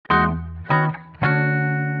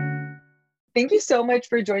Thank you so much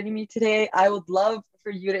for joining me today. I would love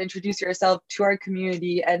for you to introduce yourself to our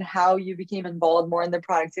community and how you became involved more in the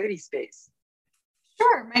productivity space.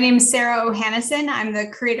 Sure. My name is Sarah Ohannison. I'm the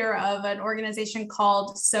creator of an organization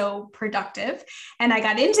called So Productive. And I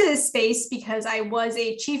got into this space because I was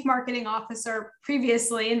a chief marketing officer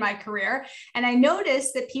previously in my career. And I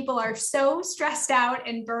noticed that people are so stressed out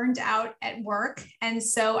and burned out at work. And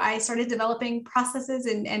so I started developing processes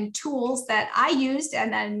and tools that I used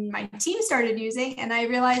and then my team started using. And I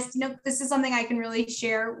realized, this is something I can really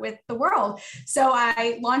share with the world. So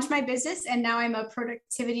I launched my business and now I'm a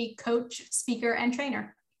productivity coach, speaker, and trainer.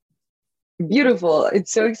 Beautiful.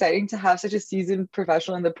 It's so exciting to have such a seasoned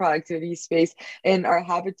professional in the productivity space in our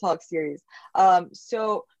Habit Talk series.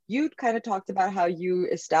 So you kind of talked about how you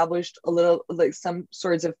established a little like some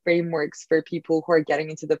sorts of frameworks for people who are getting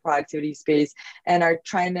into the productivity space and are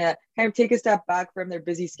trying to kind of take a step back from their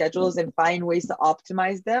busy schedules and find ways to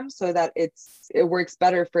optimize them so that it works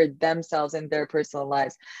better for themselves and their personal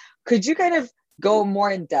lives. Could you kind of go more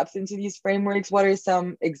in depth into these frameworks? What are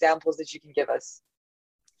some examples that you can give us?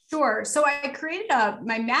 Sure. So I created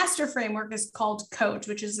my master framework is called COACH,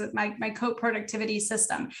 which is my co-productivity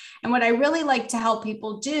system. And what I really like to help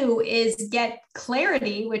people do is get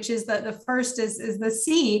clarity, which is the first is the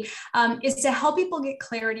C, is to help people get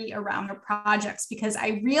clarity around their projects, because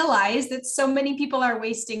I realize that so many people are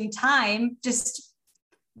wasting time just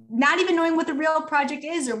not even knowing what the real project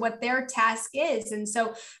is or what their task is. And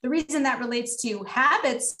so the reason that relates to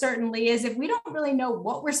habits certainly is if we don't really know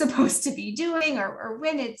what we're supposed to be doing or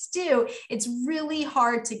when it's due, it's really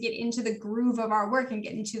hard to get into the groove of our work and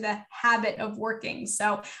get into the habit of working.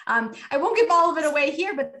 So I won't give all of it away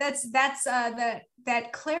here, but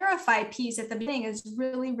that clarify piece at the beginning is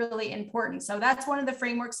really, really important. So that's one of the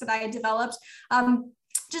frameworks that I developed.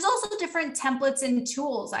 There's also different templates and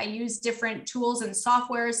tools. I use different tools and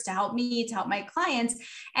softwares to help me, to help my clients.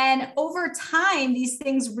 And over time, these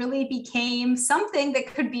things really became something that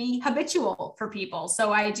could be habitual for people.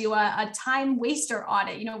 So I do a time waster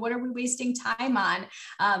audit. What are we wasting time on?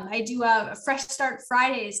 I do a fresh start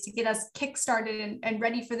Fridays to get us kickstarted and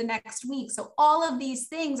ready for the next week. So all of these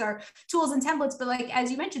things are tools and templates, but like, as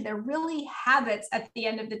you mentioned, they're really habits at the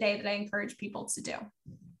end of the day that I encourage people to do.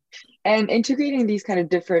 And integrating these kind of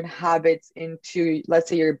different habits into, let's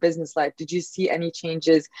say, your business life, did you see any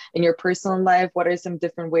changes in your personal life? What are some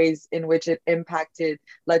different ways in which it impacted,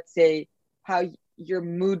 let's say, how your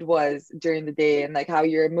mood was during the day and like how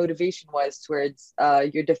your motivation was towards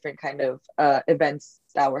your different kind of events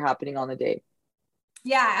that were happening on the day?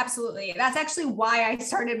 Yeah, absolutely. That's actually why I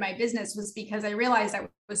started my business, was because I realized I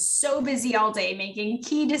was so busy all day making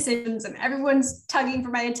key decisions and everyone's tugging for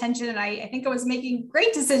my attention. And I think I was making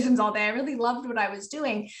great decisions all day. I really loved what I was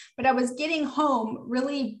doing, but I was getting home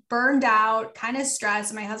really burned out, kind of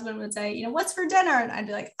stressed. My husband would say, what's for dinner? And I'd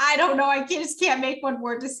be like, I don't know. Just can't make one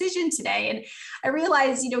more decision today. And I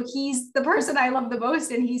realized, he's the person I love the most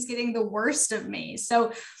and he's getting the worst of me.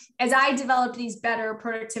 So as I developed these better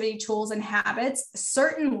productivity tools and habits,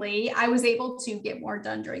 certainly I was able to get more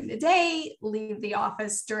done during the day, leave the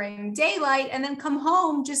office during daylight, and then come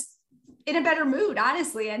home just in a better mood,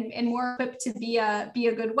 honestly, and more equipped to be a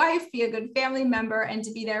good wife, be a good family member, and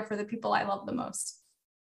to be there for the people I love the most.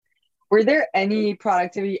 Were there any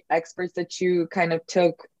productivity experts that you kind of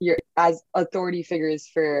took as authority figures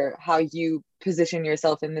for how you position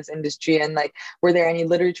yourself in this industry? And like, were there any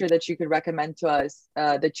literature that you could recommend to us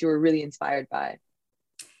that you were really inspired by?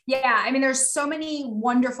 Yeah, I mean, there's so many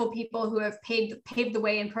wonderful people who have paved the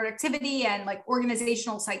way in productivity and like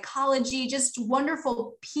organizational psychology, just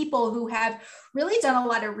wonderful people who have really done a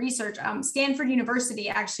lot of research. Stanford University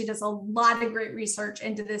actually does a lot of great research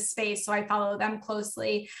into this space, so I follow them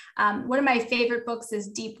closely. One of my favorite books is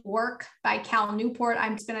Deep Work by Cal Newport.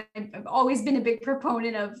 I've always been a big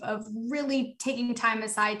proponent of really taking time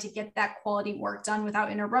aside to get that quality work done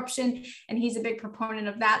without interruption, and he's a big proponent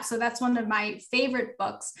of that. So that's one of my favorite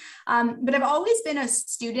books. But I've always been a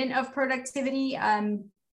student of productivity,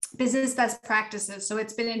 business best practices. So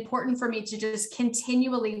it's been important for me to just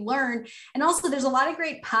continually learn. And also there's a lot of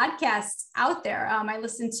great podcasts out there. I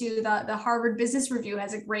listen to the Harvard Business Review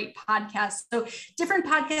has a great podcast. So different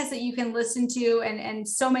podcasts that you can listen to and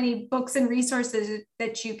so many books and resources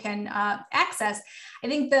that you can access. I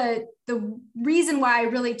think the reason why I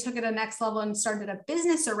really took it a next level and started a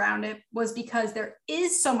business around it was because there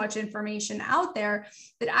is so much information out there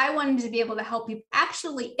that I wanted to be able to help people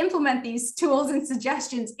actually implement these tools and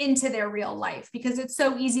suggestions into their real life, because it's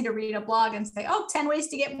so easy to read a blog and say, oh, 10 ways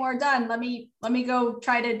to get more done. Let me go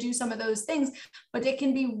try to do some of those those things, but it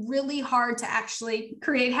can be really hard to actually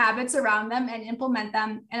create habits around them and implement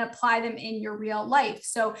them and apply them in your real life.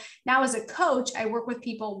 So now as a coach, I work with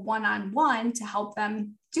people one-on-one to help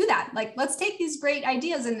them do that. Like, let's take these great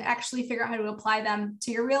ideas and actually figure out how to apply them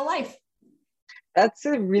to your real life. That's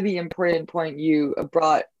a really important point you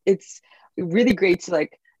brought. It's really great to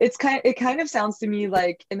like, it kind of sounds to me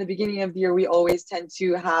like in the beginning of the year, we always tend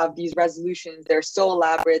to have these resolutions. They're so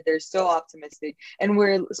elaborate, they're so optimistic, and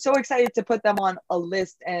we're so excited to put them on a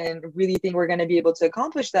list and really think we're going to be able to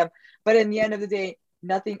accomplish them. But in the end of the day,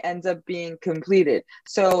 nothing ends up being completed.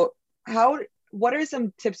 So what are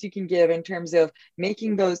some tips you can give in terms of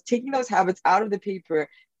taking those habits out of the paper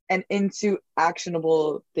and into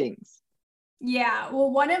actionable things? Yeah,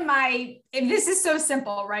 well, this is so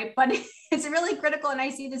simple, right? But it's really critical. And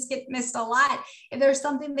I see this get missed a lot. If there's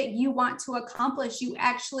something that you want to accomplish, you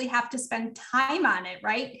actually have to spend time on it,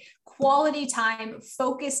 right? Quality time,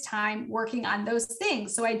 focused time working on those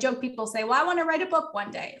things. So I joke, people say, well, I want to write a book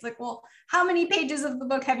one day. It's like, well, how many pages of the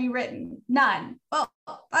book have you written? None. Well,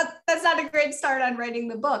 that's not a great start on writing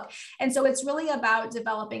the book. And so it's really about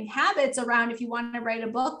developing habits around, if you want to write a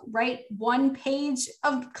book, write 1 page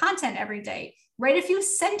of content every day. Write a few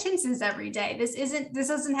sentences every day. This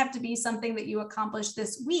doesn't have to be something that you accomplish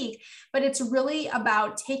this week, but it's really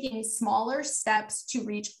about taking smaller steps to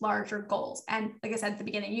reach larger goals. And like I said at the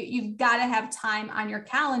beginning, you've got to have time on your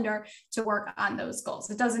calendar to work on those goals.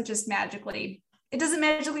 It doesn't magically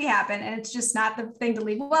happen. And it's just not the thing to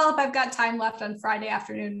leave. Well, if I've got time left on Friday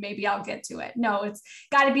afternoon, maybe I'll get to it. No, it's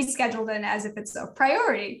got to be scheduled in as if it's a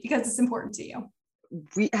priority because it's important to you.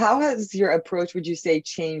 How has your approach, would you say,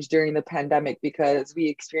 changed during the pandemic? Because we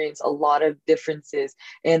experience a lot of differences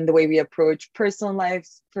in the way we approach personal life,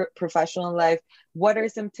 professional life. What are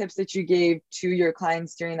some tips that you gave to your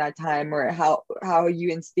clients during that time, or how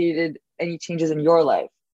you instated any changes in your life?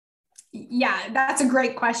 Yeah, that's a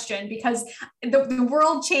great question, because the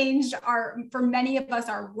world changed. For many of us,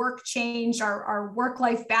 our work changed, our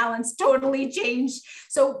work-life balance totally changed.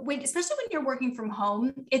 So especially when you're working from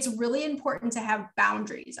home, it's really important to have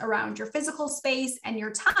boundaries around your physical space and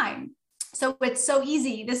your time. So it's so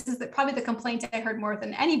easy. This is probably the complaint I heard more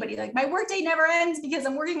than anybody. Like, my workday never ends because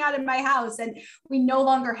I'm working out in my house, and we no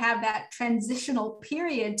longer have that transitional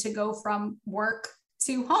period to go from work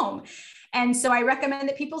to home. And so I recommend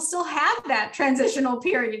that people still have that transitional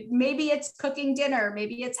period. Maybe it's cooking dinner,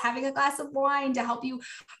 maybe it's having a glass of wine to help you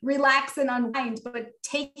relax and unwind, but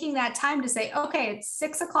taking that time to say, okay, it's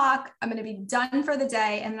 6 o'clock, I'm going to be done for the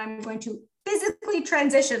day, and I'm going to physically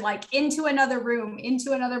transition, like into another room,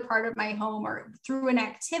 into another part of my home, or through an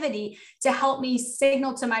activity to help me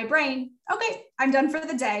signal to my brain, okay, I'm done for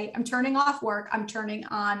the day. I'm turning off work. I'm turning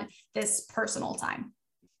on this personal time.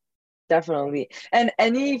 Definitely. And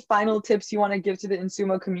any final tips you want to give to the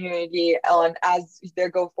InSumo community on as they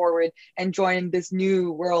go forward and join this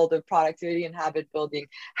new world of productivity and habit building?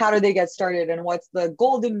 How do they get started, and what's the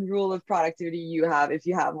golden rule of productivity you have, if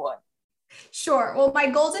you have one? Sure. Well, my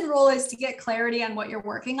golden rule is to get clarity on what you're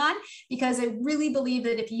working on, because I really believe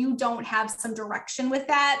that if you don't have some direction with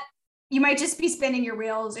that, you might just be spinning your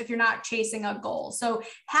wheels if you're not chasing a goal. So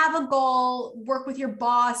have a goal, work with your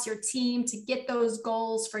boss, your team to get those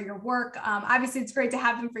goals for your work. Obviously, it's great to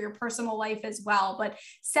have them for your personal life as well, but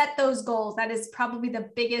set those goals. That is probably the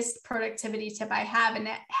biggest productivity tip I have. And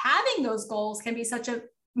having those goals can be such a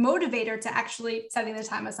motivator to actually setting the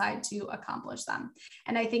time aside to accomplish them.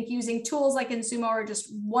 And I think using tools like InSumo are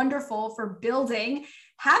just wonderful for building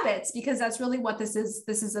habits, because that's really what this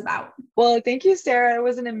is about. Well, thank you, Sarah. It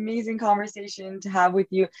was an amazing conversation to have with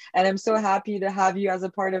you, and I'm so happy to have you as a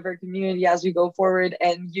part of our community as we go forward,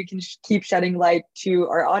 and you can keep shedding light to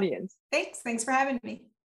our audience. Thanks for having me.